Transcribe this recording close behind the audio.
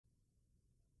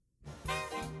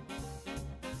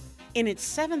In its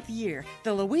 7th year,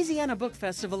 the Louisiana Book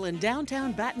Festival in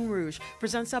downtown Baton Rouge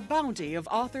presents a bounty of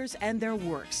authors and their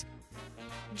works.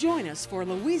 Join us for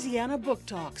Louisiana Book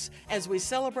Talks as we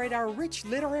celebrate our rich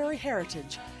literary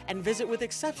heritage and visit with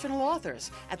exceptional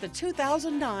authors at the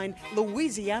 2009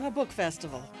 Louisiana Book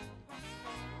Festival.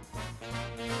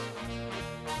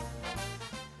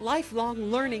 Lifelong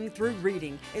learning through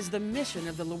reading is the mission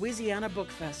of the Louisiana Book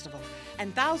Festival,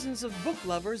 and thousands of book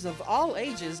lovers of all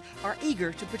ages are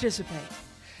eager to participate.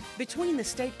 Between the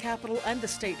state capitol and the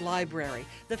state library,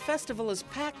 the festival is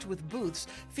packed with booths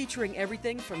featuring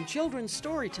everything from children's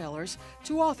storytellers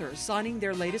to authors signing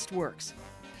their latest works.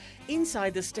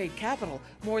 Inside the state capitol,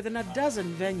 more than a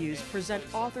dozen venues present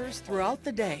authors throughout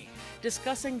the day,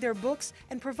 discussing their books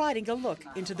and providing a look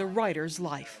into the writer's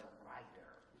life.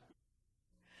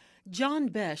 John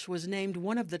Besh was named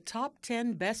one of the top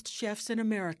 10 best chefs in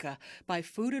America by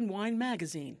Food and Wine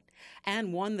magazine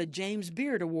and won the James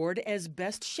Beard Award as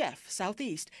Best Chef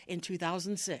Southeast in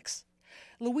 2006.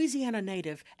 Louisiana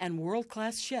native and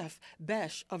world-class chef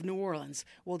Besh of New Orleans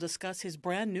will discuss his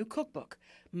brand new cookbook,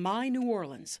 My New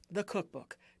Orleans, the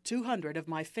Cookbook, 200 of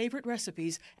my favorite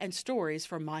recipes and stories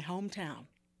from my hometown.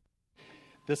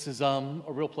 This is a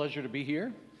real pleasure to be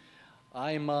here.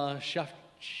 I'm Chef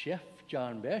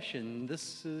John Besh, and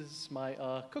this is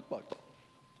my cookbook,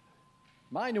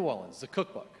 My New Orleans, the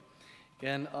Cookbook.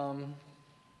 And,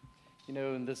 you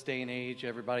know, in this day and age,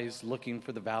 everybody's looking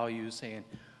for the value, saying,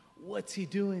 what's he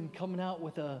doing coming out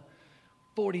with a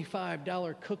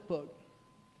 $45 cookbook?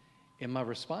 And my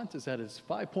response is that it's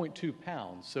 5.2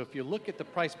 pounds. So if you look at the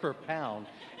price per pound,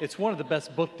 it's one of the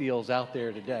best book deals out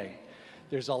there today.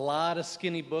 There's a lot of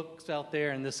skinny books out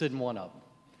there, and this isn't one of them.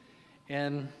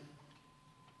 And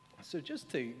so just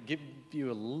to give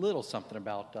you a little something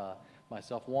about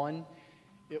myself. One,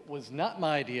 it was not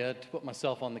my idea to put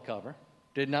myself on the cover.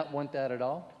 Did not want that at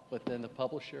all, but then the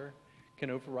publisher can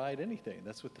override anything.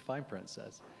 That's what the fine print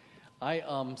says. I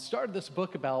started this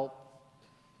book about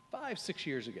 5-6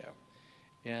 years ago.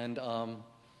 And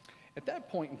at that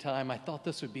point in time, I thought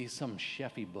this would be some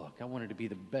chefy book. I wanted to be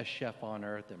the best chef on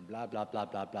earth and blah, blah, blah,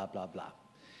 blah, blah, blah, blah.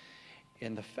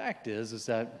 And the fact is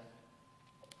that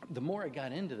the more I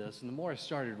got into this and the more I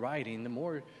started writing, the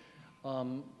more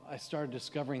I started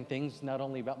discovering things not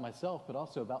only about myself, but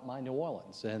also about my New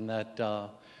Orleans. And that,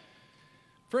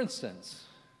 for instance,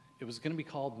 it was going to be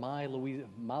called My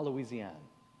Louisiana.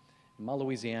 My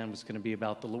Louisiana was going to be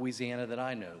about the Louisiana that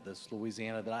I know, this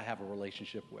Louisiana that I have a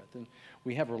relationship with. And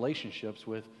we have relationships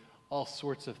with all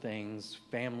sorts of things,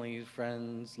 family,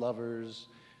 friends, lovers,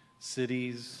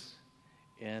 cities,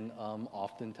 and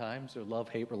oftentimes they're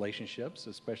love-hate relationships,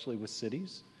 especially with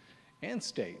cities and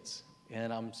states.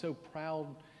 And I'm so proud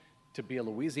to be a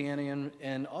Louisianian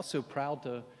and also proud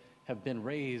to have been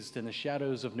raised in the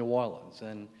shadows of New Orleans.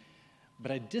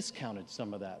 But I discounted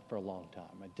some of that for a long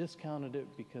time. I discounted it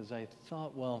because I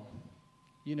thought, well,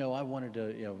 you know, I wanted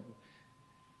to, you know,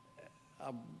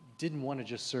 I didn't want to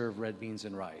just serve red beans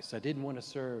and rice. I didn't want to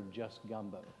serve just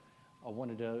gumbo. I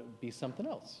wanted to be something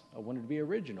else. I wanted to be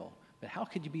original. But how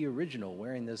could you be original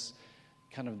wearing this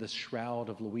kind of this shroud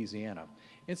of Louisiana?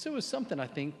 And so it was something I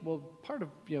think, well, part of,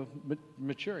 you know,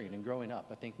 maturing and growing up.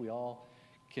 I think we all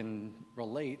can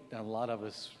relate, and a lot of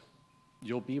us,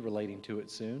 you'll be relating to it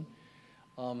soon,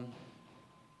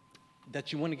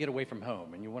 that you want to get away from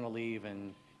home and you want to leave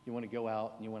and you want to go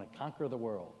out and you want to conquer the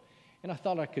world. And I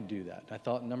thought I could do that. I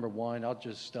thought, number one, I'll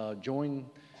just join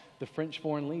the French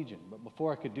Foreign Legion. But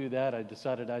before I could do that, I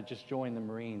decided I'd just join the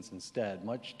Marines instead,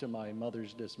 much to my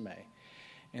mother's dismay.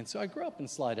 And so I grew up in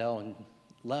Slidell and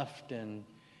left, and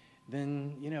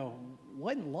then, you know,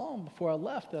 wasn't long before I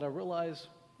left that I realized,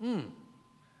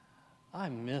 I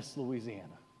miss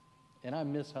Louisiana, and I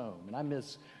miss home, and I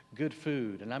miss good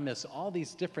food, and I miss all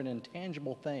these different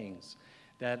intangible things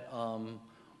that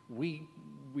we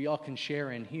all can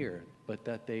share in here, but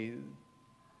that they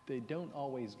don't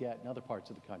always get in other parts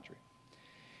of the country.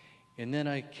 And then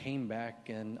I came back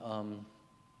and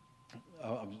I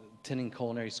was attending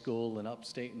culinary school in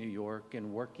upstate New York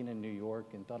and working in New York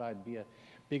and thought I'd be a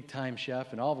big-time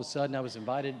chef. And all of a sudden I was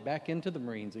invited back into the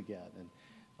Marines again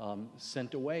and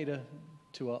sent away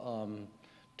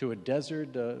to a desert,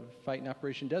 fighting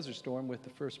Operation Desert Storm with the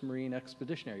 1st Marine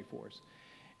Expeditionary Force.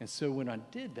 And so when I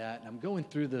did that, I'm going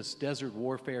through this desert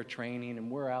warfare training,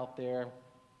 and we're out there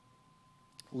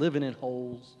living in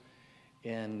holes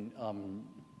and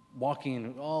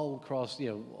walking all across, you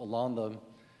know, along the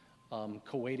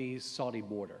Kuwaiti-Saudi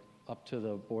border up to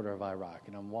the border of Iraq.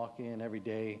 And I'm walking every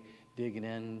day, digging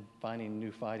in, finding a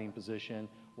new fighting position,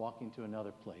 walking to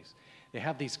another place. They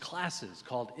have these classes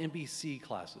called NBC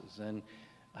classes, and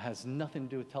has nothing to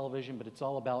do with television, but it's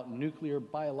all about nuclear,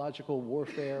 biological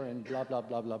warfare and blah, blah,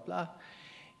 blah, blah, blah.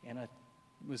 And I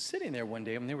was sitting there one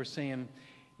day and they were saying,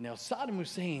 now Saddam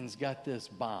Hussein's got this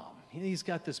bomb. He's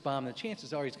got this bomb. The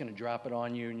chances are he's going to drop it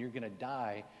on you and you're going to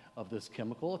die of this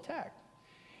chemical attack.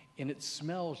 And it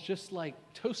smells just like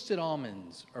toasted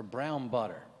almonds or brown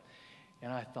butter.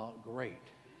 And I thought, great.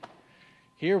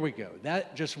 Here we go.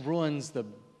 That just ruins that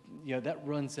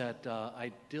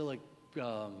idyllic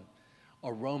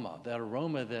aroma, that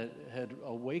aroma that had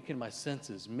awakened my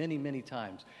senses many, many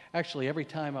times. Actually, every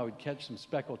time I would catch some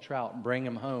speckled trout and bring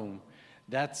them home,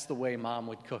 that's the way Mom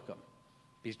would cook them.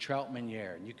 These trout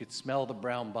meuniere, and you could smell the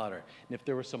brown butter. And if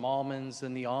there were some almonds,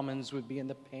 then the almonds would be in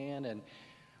the pan, and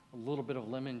a little bit of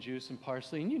lemon juice and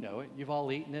parsley, and you know it. You've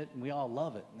all eaten it, and we all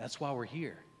love it, and that's why we're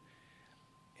here.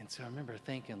 And so I remember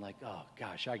thinking, like, oh,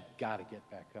 gosh, I got to get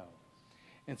back home.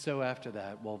 And so after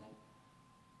that,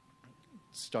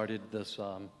 started this,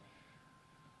 I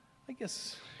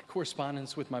guess,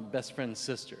 correspondence with my best friend's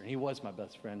sister. He was my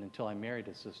best friend until I married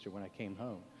his sister when I came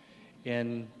home.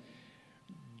 And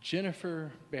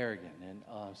Jennifer Berrigan. And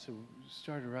so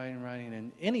started writing,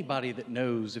 and anybody that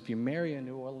knows if you marry a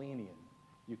New Orleanian,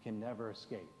 you can never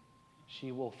escape.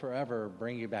 She will forever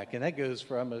bring you back. And that goes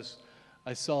for almost,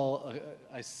 I saw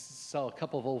a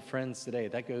couple of old friends today.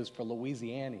 That goes for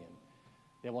Louisianian.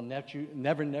 They will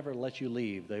never let you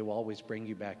leave. They will always bring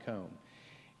you back home.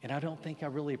 And I don't think I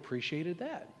really appreciated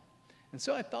that. And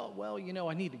so I thought, well, you know,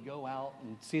 I need to go out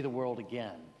and see the world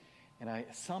again. And I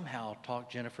somehow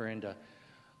talked Jennifer into,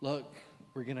 look,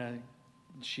 we're going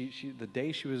to, the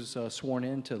day she was sworn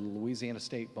into the Louisiana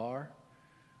State Bar,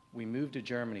 we moved to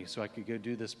Germany so I could go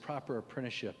do this proper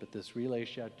apprenticeship at this relay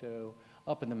chateau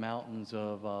up in the mountains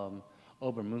of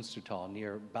Obermünstertal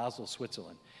near Basel,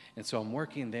 Switzerland. And so I'm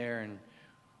working there, and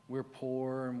we're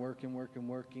poor and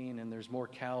working, and there's more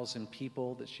cows than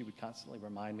people that she would constantly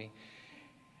remind me.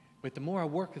 But the more I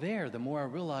work there, the more I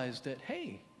realized that,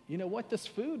 hey, you know what? This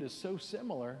food is so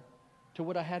similar to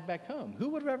what I had back home. Who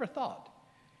would have ever thought?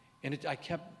 And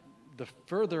the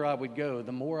further I would go,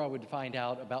 the more I would find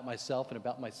out about myself and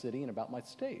about my city and about my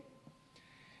state.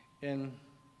 And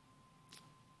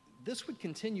this would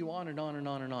continue on and on and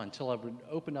on and on until I would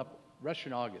open up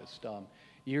Restaurant August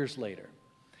years later.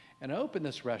 And I opened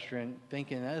this restaurant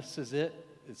thinking, this is it.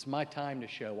 It's my time to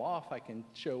show off. I can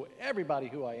show everybody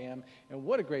who I am and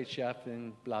what a great chef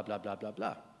and blah, blah, blah, blah,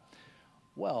 blah.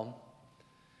 Well,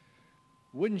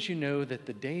 wouldn't you know that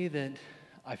the day that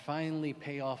I finally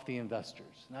pay off the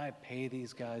investors, and I pay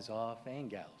these guys off and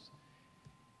gals,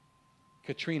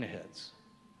 Katrina hits.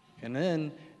 And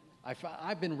then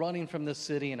I've been running from the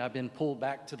city, and I've been pulled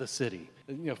back to the city.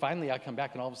 You know, finally I come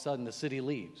back, and all of a sudden the city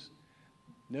leaves.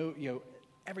 No, you know,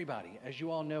 everybody, as you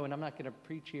all know, and I'm not going to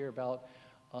preach here about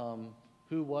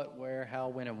who, what, where, how,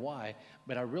 when, and why,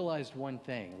 but I realized one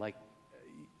thing, like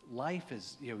life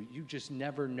is, you know, you just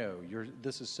never know.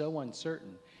 This is so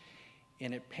uncertain.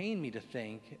 And it pained me to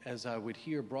think, as I would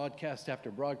hear broadcast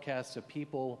after broadcast of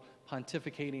people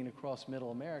pontificating across Middle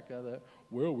America, that,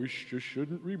 well, we just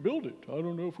shouldn't rebuild it. I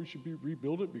don't know if we should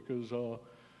rebuild it because,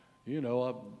 you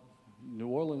know, New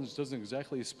Orleans doesn't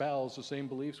exactly espouse the same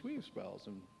beliefs we espouse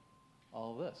and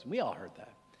all of this. And we all heard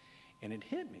that. And it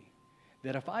hit me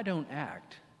that if I don't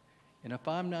act, and if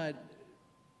I'm not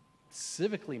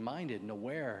civically minded and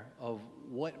aware of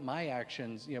what my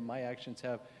actions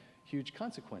have huge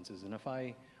consequences. And if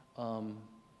I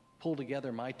pull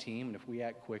together my team, and if we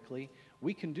act quickly,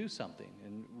 we can do something.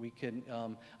 And we can,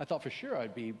 I thought for sure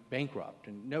I'd be bankrupt,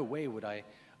 and no way would I,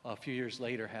 a few years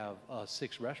later, have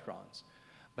 6 restaurants.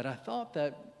 But I thought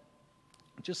that,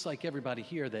 just like everybody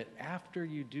here, that after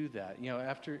you do that, you know,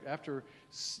 after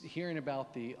hearing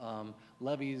about the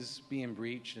levees being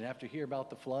breached, and after hearing about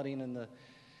the flooding in the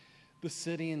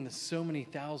city and the so many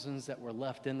thousands that were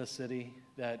left in the city,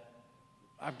 that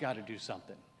I've got to do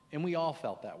something. And we all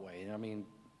felt that way. And I mean,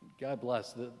 God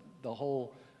bless, the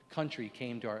whole country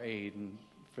came to our aid, and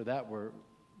for that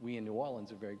we in New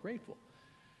Orleans are very grateful.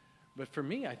 But for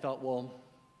me, I thought, well,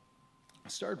 I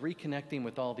started reconnecting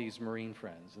with all these Marine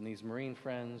friends, and these Marine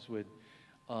friends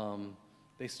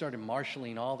they started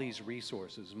marshaling all these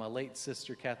resources. My late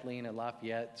sister Kathleen at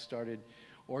Lafayette started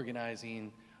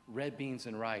organizing red beans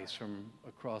and rice from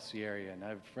across the area, and I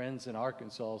have friends in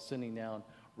Arkansas sending down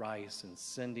rice and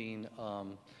sending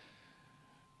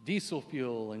diesel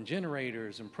fuel and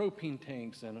generators and propane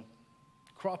tanks and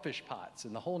crawfish pots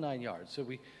and the whole 9 yards. So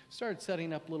we started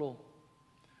setting up little,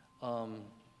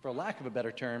 for lack of a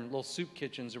better term, little soup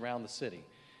kitchens around the city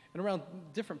and around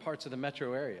different parts of the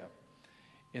metro area.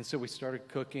 And so we started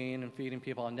cooking and feeding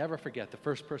people. I'll never forget the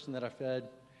first person that I fed.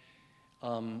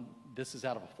 This is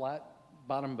out of a flat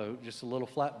bottom boat, just a little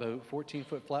flat boat,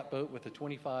 14-foot flat boat with a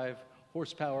 25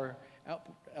 horsepower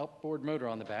outboard motor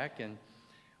on the back, and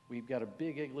we've got a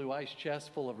big igloo ice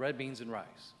chest full of red beans and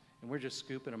rice, and we're just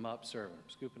scooping them up, serving them,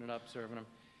 scooping it up, serving them.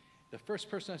 The first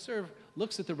person I serve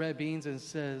looks at the red beans and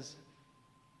says,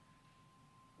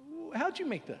 "How'd you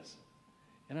make this?"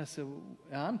 And I said,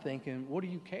 I'm thinking, what do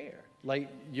you care? Like,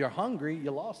 you're hungry,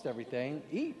 you lost everything,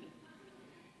 eat.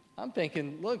 I'm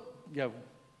thinking, look,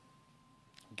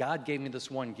 God gave me this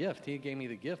one gift. He gave me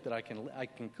the gift that I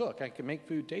can cook. I can make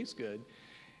food taste good,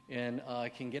 and I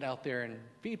can get out there and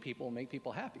feed people and make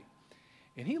people happy.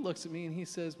 And he looks at me and he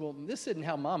says, well, this isn't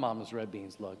how my mama's red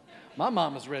beans look. My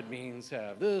mama's red beans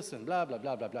have this and blah, blah,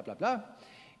 blah, blah, blah, blah, blah.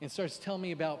 And starts telling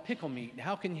me about pickle meat.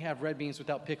 How can you have red beans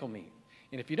without pickle meat?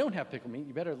 And if you don't have pickle meat,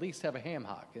 you better at least have a ham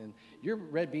hock. And your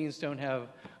red beans don't have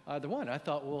either one. I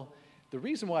thought, well, the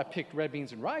reason why I picked red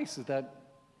beans and rice is that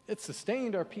it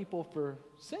sustained our people for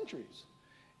centuries.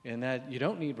 And that you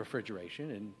don't need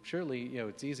refrigeration. And surely,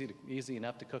 it's easy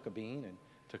enough to cook a bean and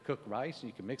to cook rice, and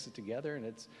you can mix it together, and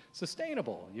it's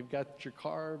sustainable. You've got your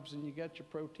carbs, and you got your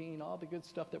protein, all the good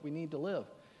stuff that we need to live.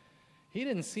 He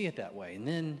didn't see it that way. And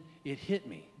then it hit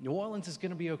me. New Orleans is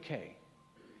going to be okay.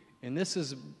 And this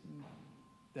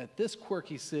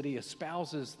quirky city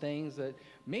espouses things that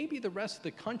maybe the rest of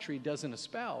the country doesn't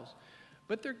espouse,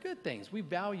 but they're good things. We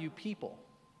value people.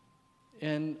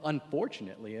 And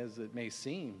unfortunately, as it may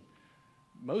seem,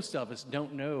 most of us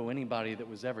don't know anybody that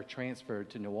was ever transferred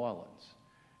to New Orleans.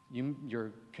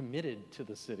 You're committed to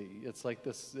the city. It's like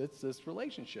this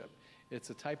relationship. It's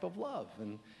a type of love,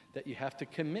 and that you have to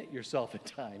commit yourself at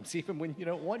times. Even when you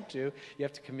don't want to, you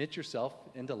have to commit yourself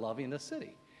into loving the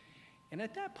city. And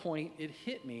at that point, it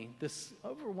hit me, this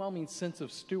overwhelming sense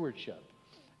of stewardship,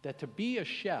 that to be a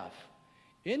chef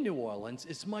in New Orleans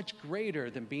is much greater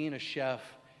than being a chef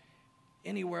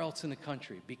anywhere else in the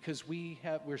country, because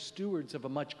we're stewards of a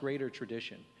much greater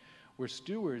tradition. We're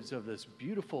stewards of this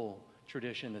beautiful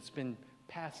tradition that's been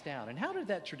passed down. And how did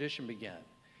that tradition begin?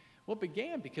 Well, it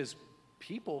began because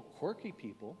quirky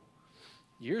people,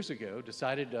 years ago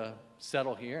decided to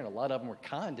settle here, and a lot of them were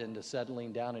conned into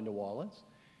settling down in New Orleans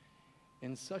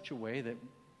in such a way that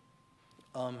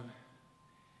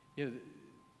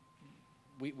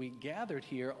we gathered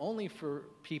here only for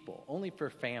people, only for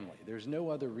family. There's no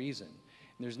other reason.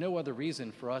 And there's no other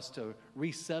reason for us to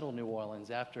resettle New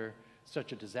Orleans after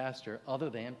such a disaster other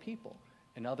than people,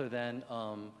 and other than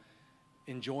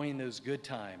enjoying those good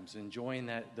times, enjoying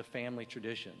the family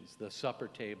traditions, the supper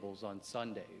tables on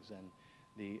Sundays, and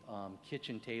the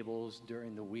kitchen tables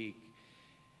during the week.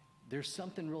 There's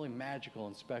something really magical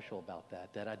and special about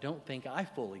that I don't think I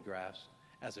fully grasped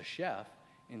as a chef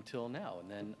until now.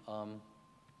 And then,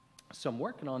 so I'm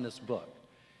working on this book,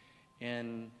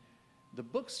 and the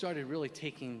book started really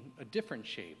taking a different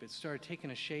shape. It started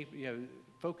taking a shape,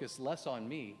 focused less on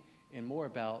me and more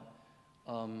about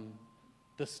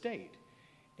the state.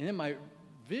 And then my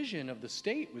vision of the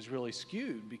state was really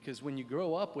skewed, because when you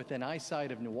grow up within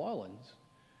eyesight of New Orleans,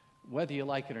 whether you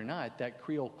like it or not, that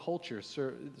Creole culture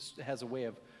has a way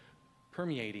of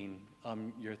permeating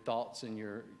your thoughts and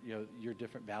your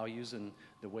different values and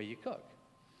the way you cook.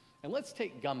 And let's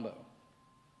take gumbo.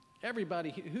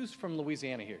 Everybody, who's from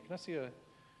Louisiana here? Can I see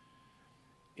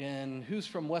and who's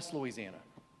from West Louisiana?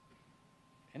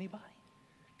 Anybody?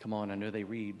 Come on, I know they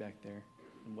read back there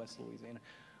in West Louisiana.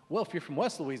 Well, if you're from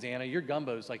West Louisiana, your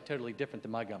gumbo is like totally different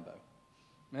than my gumbo.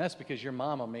 And that's because your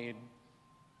mama made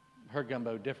her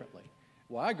gumbo differently.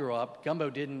 Well, I grew up,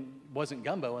 gumbo wasn't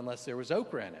gumbo unless there was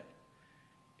okra in it.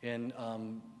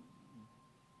 And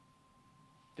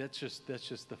that's just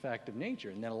the fact of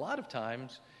nature. And then a lot of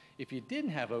times, if you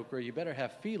didn't have okra, you better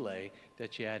have filet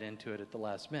that you add into it at the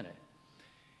last minute.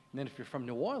 And then if you're from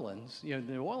New Orleans,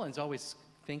 New Orleans always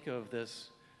think of this,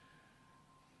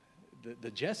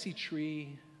 the Jesse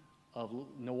tree of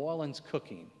New Orleans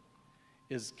cooking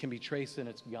can be traced in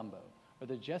its gumbo. Or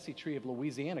the Jesse tree of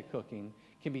Louisiana cooking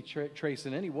can be traced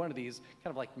in any one of these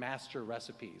kind of like master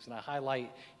recipes. And I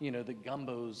highlight, the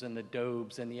gumbos and the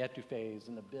daubes and the etouffees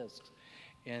and the bisques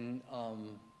and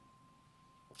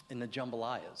the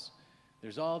jambalayas.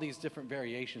 There's all these different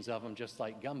variations of them, just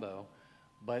like gumbo,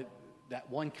 but that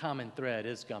one common thread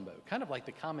is gumbo. Kind of like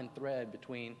the common thread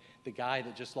between the guy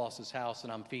that just lost his house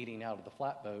and I'm feeding out of the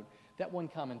flatboat. That one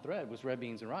common thread was red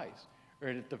beans and rice. Or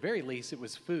at the very least, it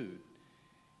was food.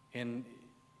 And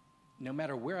no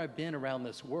matter where I've been around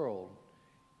this world,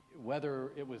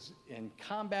 whether it was in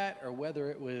combat or whether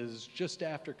it was just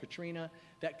after Katrina,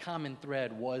 that common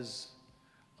thread was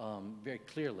very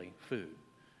clearly food.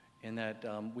 And that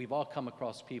we've all come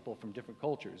across people from different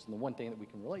cultures. And the one thing that we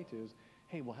can relate to is,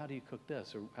 hey, well, how do you cook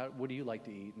this? Or what do you like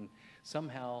to eat? And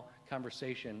somehow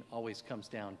conversation always comes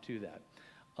down to that.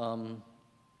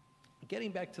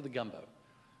 Getting back to the gumbo,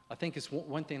 I think it's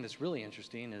one thing that's really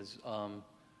interesting is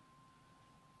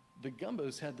the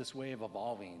gumbo's had this way of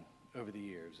evolving over the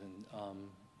years. And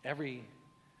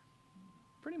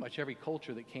pretty much every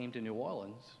culture that came to New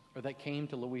Orleans, or that came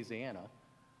to Louisiana,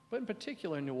 but in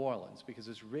particular New Orleans, because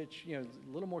it's rich, a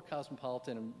little more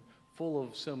cosmopolitan and full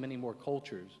of so many more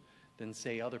cultures than,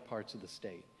 say, other parts of the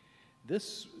state.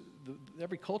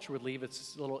 Every culture would leave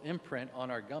its little imprint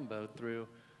on our gumbo through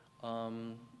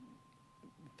an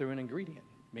ingredient.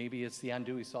 Maybe it's the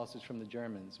andouille sausage from the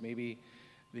Germans. Maybe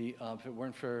if it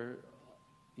weren't for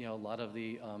a lot of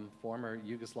the former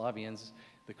Yugoslavians,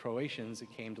 the Croatians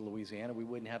that came to Louisiana, we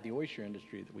wouldn't have the oyster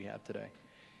industry that we have today,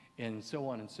 and so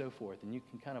on and so forth. And you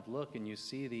can kind of look and you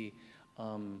see the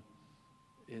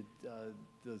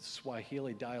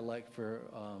Swahili dialect for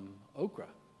okra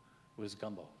was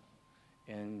gumbo,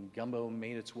 and gumbo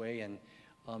made its way, and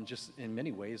just in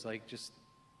many ways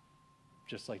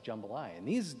just like jambalaya. And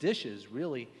these dishes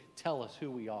really tell us who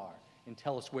we are and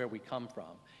tell us where we come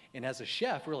from, and as a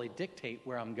chef really dictate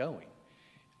where I'm going.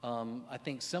 I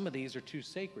think some of these are too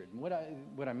sacred. And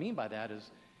what I mean by that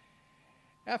is,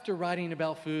 after writing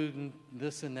about food and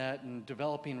this and that and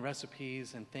developing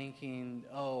recipes and thinking,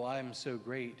 oh, I'm so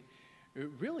great, it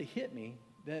really hit me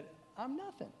that I'm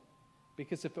nothing.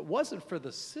 Because if it wasn't for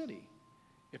the city,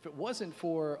 if it wasn't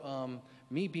for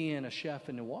me being a chef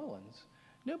in New Orleans,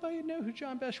 nobody would know who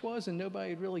John Besh was, and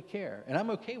nobody would really care. And I'm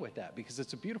okay with that, because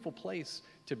it's a beautiful place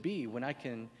to be when I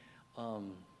can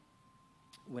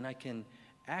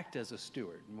act as a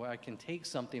steward, and where I can take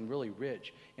something really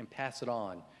rich and pass it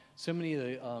on. So many of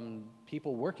the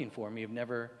people working for me have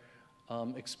never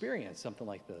experienced something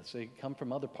like this. They come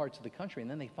from other parts of the country, and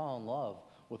then they fall in love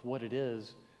with what it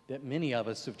is that many of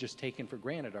us have just taken for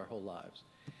granted our whole lives.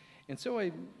 And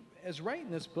so as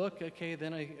writing this book,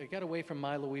 then I got away from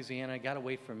my Louisiana, I got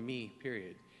away from me,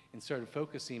 period, and started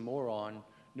focusing more on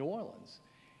New Orleans.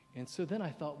 And so then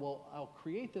I thought, well, I'll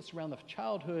create this around the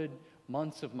childhood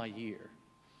months of my year.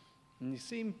 And you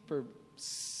see, for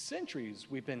centuries,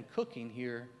 we've been cooking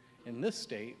here in this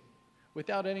state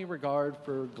without any regard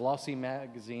for glossy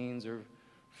magazines or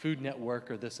Food Network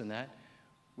or this and that.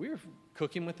 We were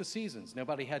cooking with the seasons.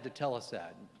 Nobody had to tell us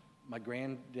that. My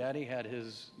granddaddy had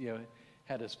his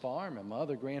farm, and my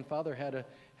other grandfather had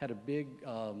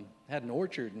an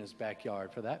orchard in his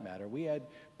backyard, for that matter. We had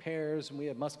pears, and we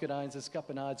had muscadines and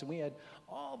scuppernades, and we had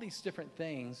all these different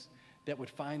things that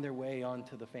would find their way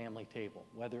onto the family table,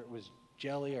 whether it was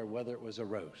jelly or whether it was a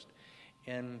roast.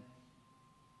 And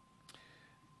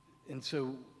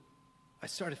so I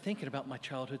started thinking about my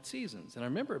childhood seasons. And I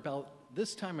remember about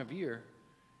this time of year,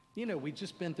 we'd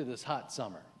just been through this hot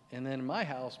summer. And then in my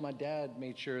house, my dad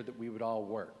made sure that we would all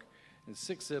work. And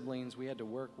 6 siblings, we had to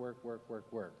work.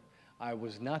 I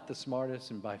was not the smartest,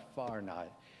 and by far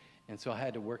not. And so I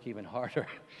had to work even harder.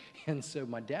 And so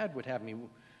my dad would have me,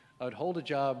 I would hold a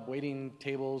job waiting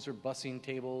tables or bussing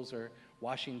tables or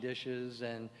washing dishes.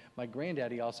 And my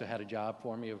granddaddy also had a job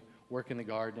for me of working the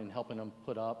garden and helping him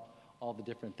put up all the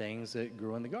different things that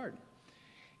grew in the garden.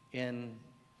 And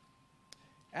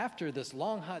after this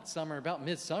long, hot summer, about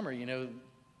midsummer,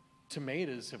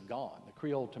 tomatoes have gone. The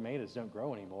Creole tomatoes don't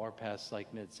grow anymore past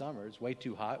like midsummer. It's way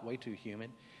too hot, way too humid.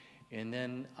 And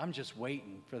then I'm just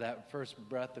waiting for that first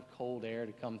breath of cold air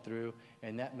to come through,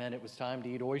 and that meant it was time to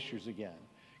eat oysters again.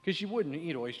 Because you wouldn't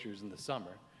eat oysters in the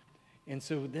summer. And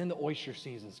so then the oyster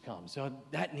seasons come. So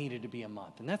that needed to be a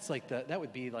month. And that's like that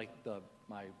would be like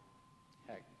my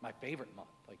favorite month.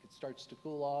 Like, it starts to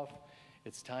cool off.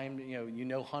 It's time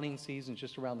to, hunting season's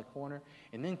just around the corner.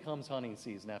 And then comes hunting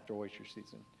season after oyster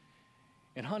season.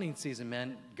 And hunting season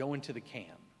meant going to the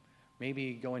camp.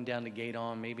 Maybe going down to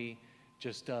Gaydon, maybe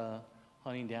just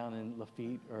hunting down in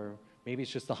Lafitte, or maybe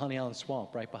it's just the Honey Island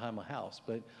Swamp right behind my house.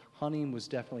 But hunting was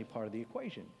definitely part of the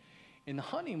equation. And the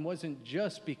hunting wasn't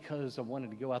just because I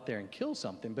wanted to go out there and kill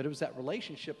something, but it was that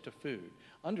relationship to food.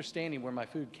 Understanding where my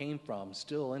food came from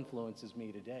still influences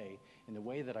me today in the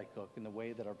way that I cook, in the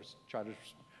way that I try to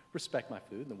respect my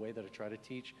food, and the way that I try to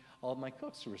teach all of my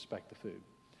cooks to respect the food.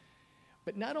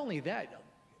 But not only that,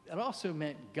 it also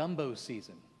meant gumbo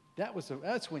season.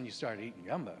 That's when you started eating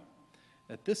gumbo,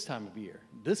 at this time of year,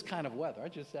 this kind of weather. I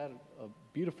just had a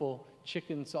beautiful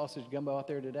chicken sausage gumbo out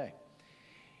there today.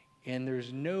 And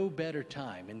there's no better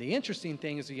time. And the interesting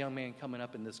thing as a young man coming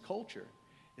up in this culture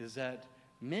is that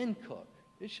men cook.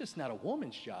 It's just not a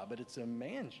woman's job, but it's a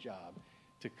man's job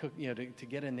to cook, to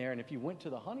get in there. And if you went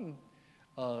to the hunting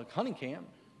camp,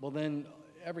 well, then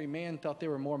every man thought they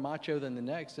were more macho than the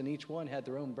next, and each one had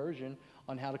their own version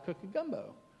on how to cook a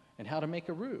gumbo and how to make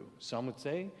a roux. Some would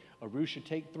say a roux should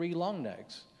take 3 long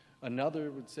necks.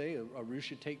 Another would say a roux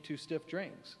should take 2 stiff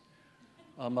drinks.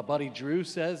 My buddy Drew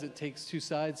says it takes 2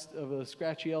 sides of a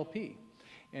scratchy LP.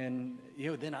 And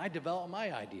then I developed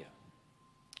my idea.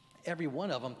 Every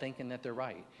one of them thinking that they're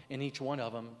right, and each one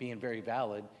of them being very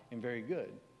valid and very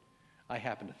good. I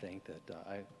happen to think that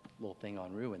a little thing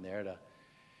on roux in there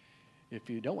if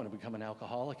you don't want to become an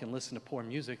alcoholic and listen to poor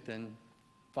music, then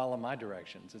follow my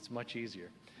directions. It's much easier.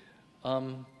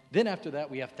 Then after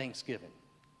that, we have Thanksgiving.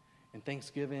 And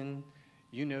Thanksgiving,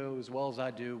 as well as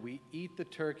I do, we eat the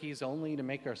turkeys only to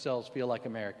make ourselves feel like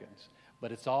Americans.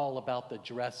 But it's all about the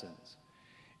dressings.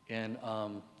 And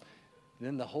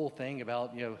then the whole thing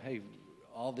about, hey,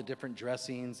 all the different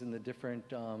dressings and the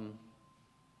different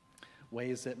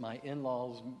ways that my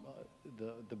in-laws,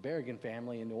 the Berrigan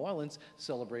family in New Orleans,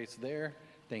 celebrates their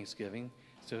Thanksgiving.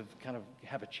 So kind of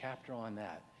have a chapter on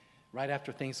that. Right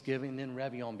after Thanksgiving, then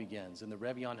Réveillon begins. And the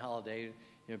Réveillon holiday,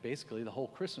 basically the whole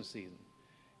Christmas season.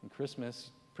 And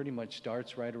Christmas pretty much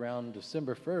starts right around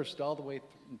December 1st all the way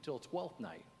until 12th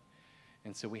night.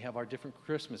 And so we have our different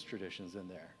Christmas traditions in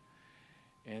there.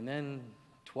 And then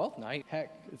 12th night,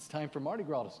 heck, it's time for Mardi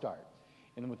Gras to start.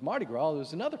 And then with Mardi Gras,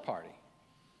 there's another party.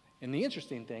 And the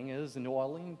interesting thing is, in New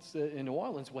Orleans,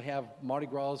 we'll have Mardi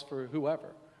Gras for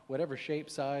whatever shape,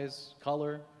 size,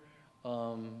 color,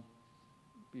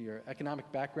 your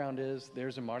economic background is,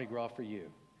 there's a Mardi Gras for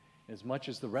you. As much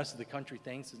as the rest of the country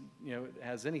thinks, it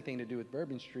has anything to do with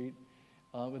Bourbon Street,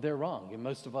 they're wrong. And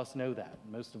most of us know that.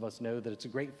 Most of us know that it's a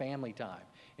great family time.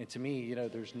 And to me,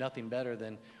 there's nothing better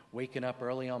than waking up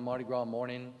early on Mardi Gras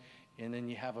morning, and then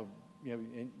you have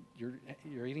and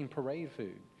you're eating parade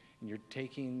food. And you're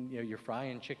taking, you're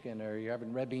frying chicken, or you're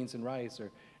having red beans and rice,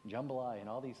 or jambalaya, and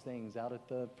all these things out at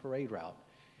the parade route.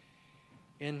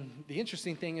 And the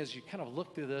interesting thing is, you kind of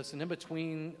look through this, and in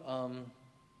between,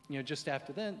 just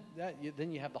after then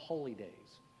you have the holy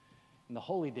days. And the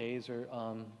holy days are,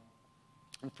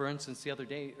 for instance, the other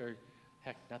day, or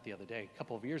heck, not the other day, a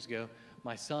couple of years ago,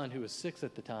 my son, who was 6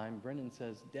 at the time, Brendan,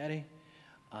 says, "Daddy,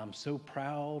 I'm so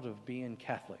proud of being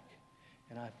Catholic."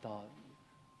 And I thought,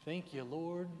 thank you,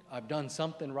 Lord. I've done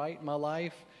something right in my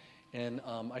life, and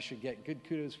I should get good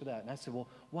kudos for that. And I said, well,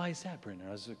 why is that, Brendan?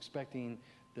 I was expecting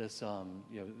this,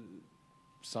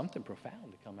 something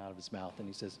profound to come out of his mouth. And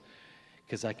he says,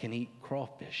 because I can eat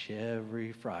crawfish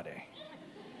every Friday.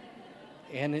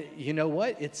 And you know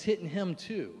what? It's hitting him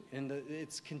too, and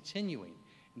it's continuing.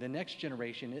 The next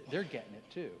generation, they're getting it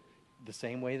too, the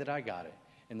same way that I got it,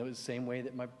 and the same way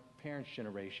that my parents'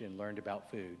 generation learned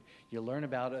about food. You learn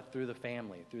about it through the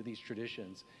family, through these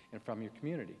traditions, and from your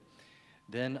community.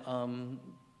 Then,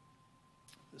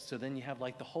 so then you have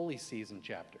like the holy season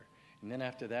chapter. And then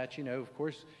after that, of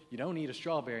course, you don't eat a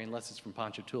strawberry unless it's from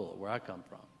Ponchatoula, where I come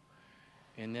from.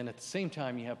 And then at the same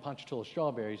time, you have Ponchatoula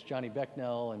strawberries. Johnny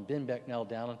Becknell and Ben Becknell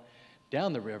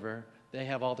down the river, they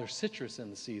have all their citrus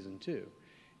in the season too.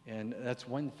 And that's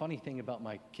one funny thing about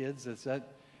my kids, is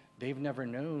that they've never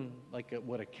known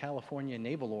what a California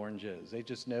navel orange is. They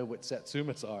just know what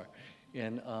satsumas are.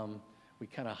 And we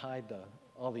kind of hide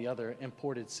all the other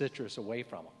imported citrus away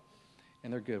from them.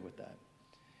 And they're good with that.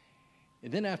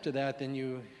 And then after that, then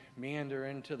you meander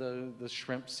into the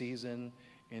shrimp season.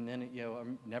 And then,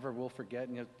 I never will forget,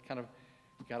 kind of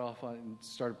got off on and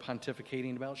started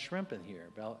pontificating about shrimping here.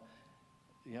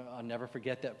 I'll never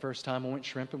forget that first time I went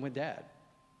shrimping with Dad.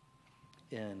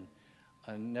 And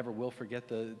I never will forget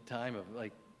the time of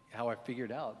how I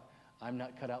figured out I'm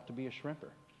not cut out to be a shrimper,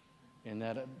 and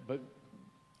but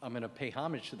I'm going to pay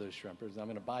homage to those shrimpers. I'm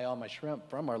going to buy all my shrimp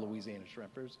from our Louisiana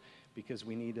shrimpers because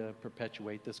we need to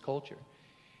perpetuate this culture.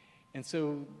 And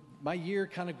so my year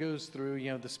kind of goes through,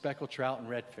 the speckled trout and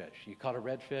redfish. You caught a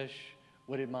redfish.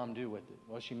 What did Mom do with it?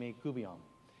 Well, she made coubillon.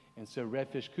 And so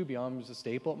redfish coubillon was a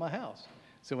staple at my house.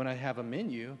 So when I have a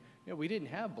menu, we didn't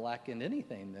have blackened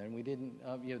anything then. We didn't,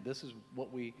 this is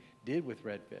what we did with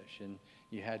redfish. And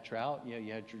you had trout, you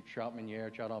had your trout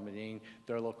meuniere, trout au madine,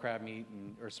 throw a little crab meat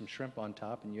or some shrimp on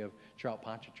top, and you have trout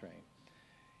pontchartrain.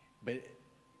 But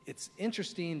it's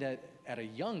interesting that at a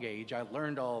young age, I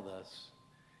learned all this,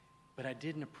 but I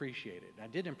didn't appreciate it. I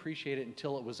didn't appreciate it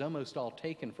until it was almost all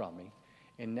taken from me.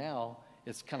 And now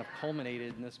it's kind of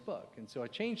culminated in this book. And so I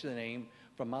changed the name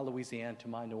from My Louisiana to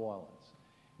My New Orleans.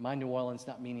 My New Orleans,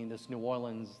 not meaning this New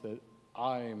Orleans that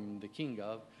I'm the king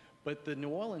of, but the New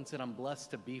Orleans that I'm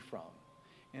blessed to be from.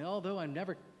 And although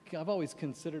I've always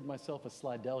considered myself a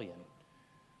Slidelian,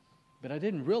 but I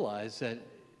didn't realize that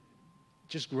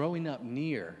just growing up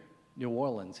near New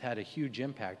Orleans had a huge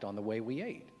impact on the way we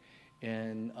ate.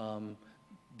 And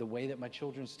the way that my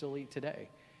children still eat today.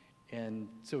 And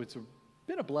so it's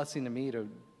been a blessing to me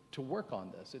to work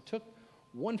on this. It took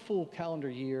one full calendar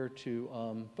year to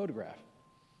photograph,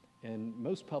 and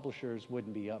most publishers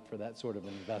wouldn't be up for that sort of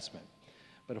an investment.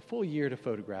 But a full year to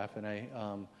photograph, and I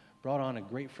brought on a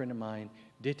great friend of mine,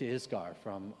 Ditte Isgar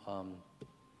from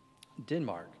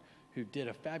Denmark, who did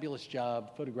a fabulous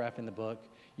job photographing the book,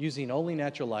 using only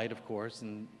natural light, of course,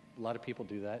 and a lot of people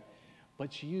do that,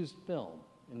 but she used film,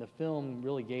 and the film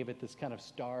really gave it this kind of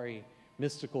starry,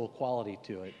 mystical quality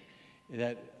to it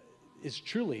that is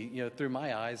truly, through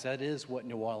my eyes, that is what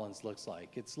New Orleans looks like.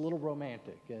 It's a little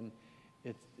romantic, and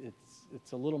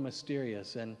it's a little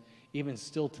mysterious, and even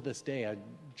still to this day, I'm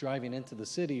driving into the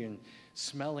city and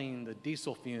smelling the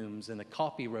diesel fumes and the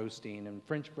coffee roasting and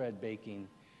French bread baking.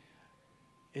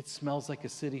 It smells like a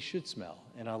city should smell,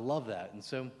 and I love that. And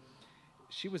so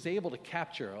she was able to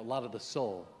capture a lot of the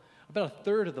soul. About a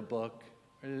third of the book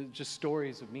are just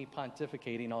stories of me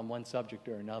pontificating on one subject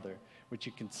or another, which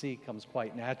you can see comes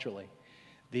quite naturally.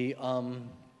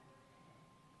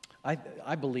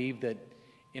 I believe that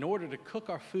in order to cook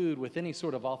our food with any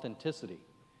sort of authenticity,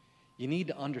 you need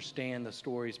to understand the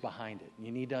stories behind it.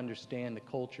 You need to understand the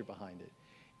culture behind it.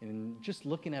 And just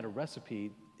looking at a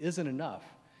recipe isn't enough.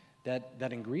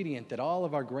 That ingredient that all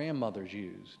of our grandmothers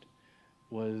used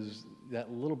was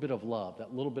that little bit of love,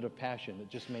 that little bit of passion that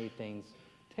just made things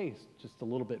taste just a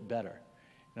little bit better.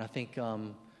 And I think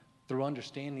through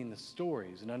understanding the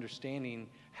stories and understanding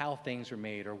how things are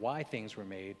made or why things were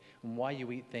made and why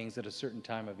you eat things at a certain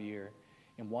time of year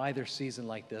and why they're seasoned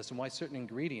like this and why certain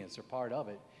ingredients are part of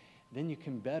it, then you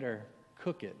can better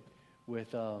cook it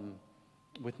with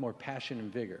more passion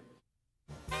and vigor.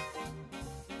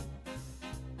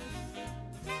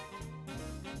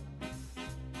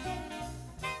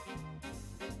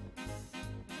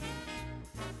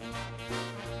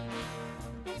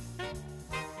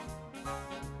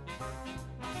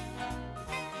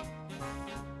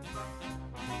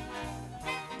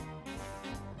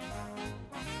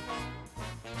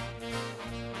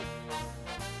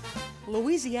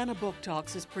 Louisiana Book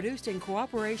Talks is produced in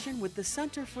cooperation with the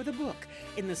Center for the Book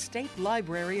in the State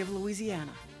Library of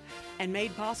Louisiana and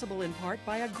made possible in part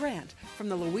by a grant from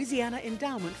the Louisiana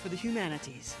Endowment for the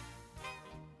Humanities.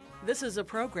 This is a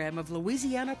program of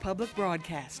Louisiana Public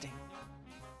Broadcasting.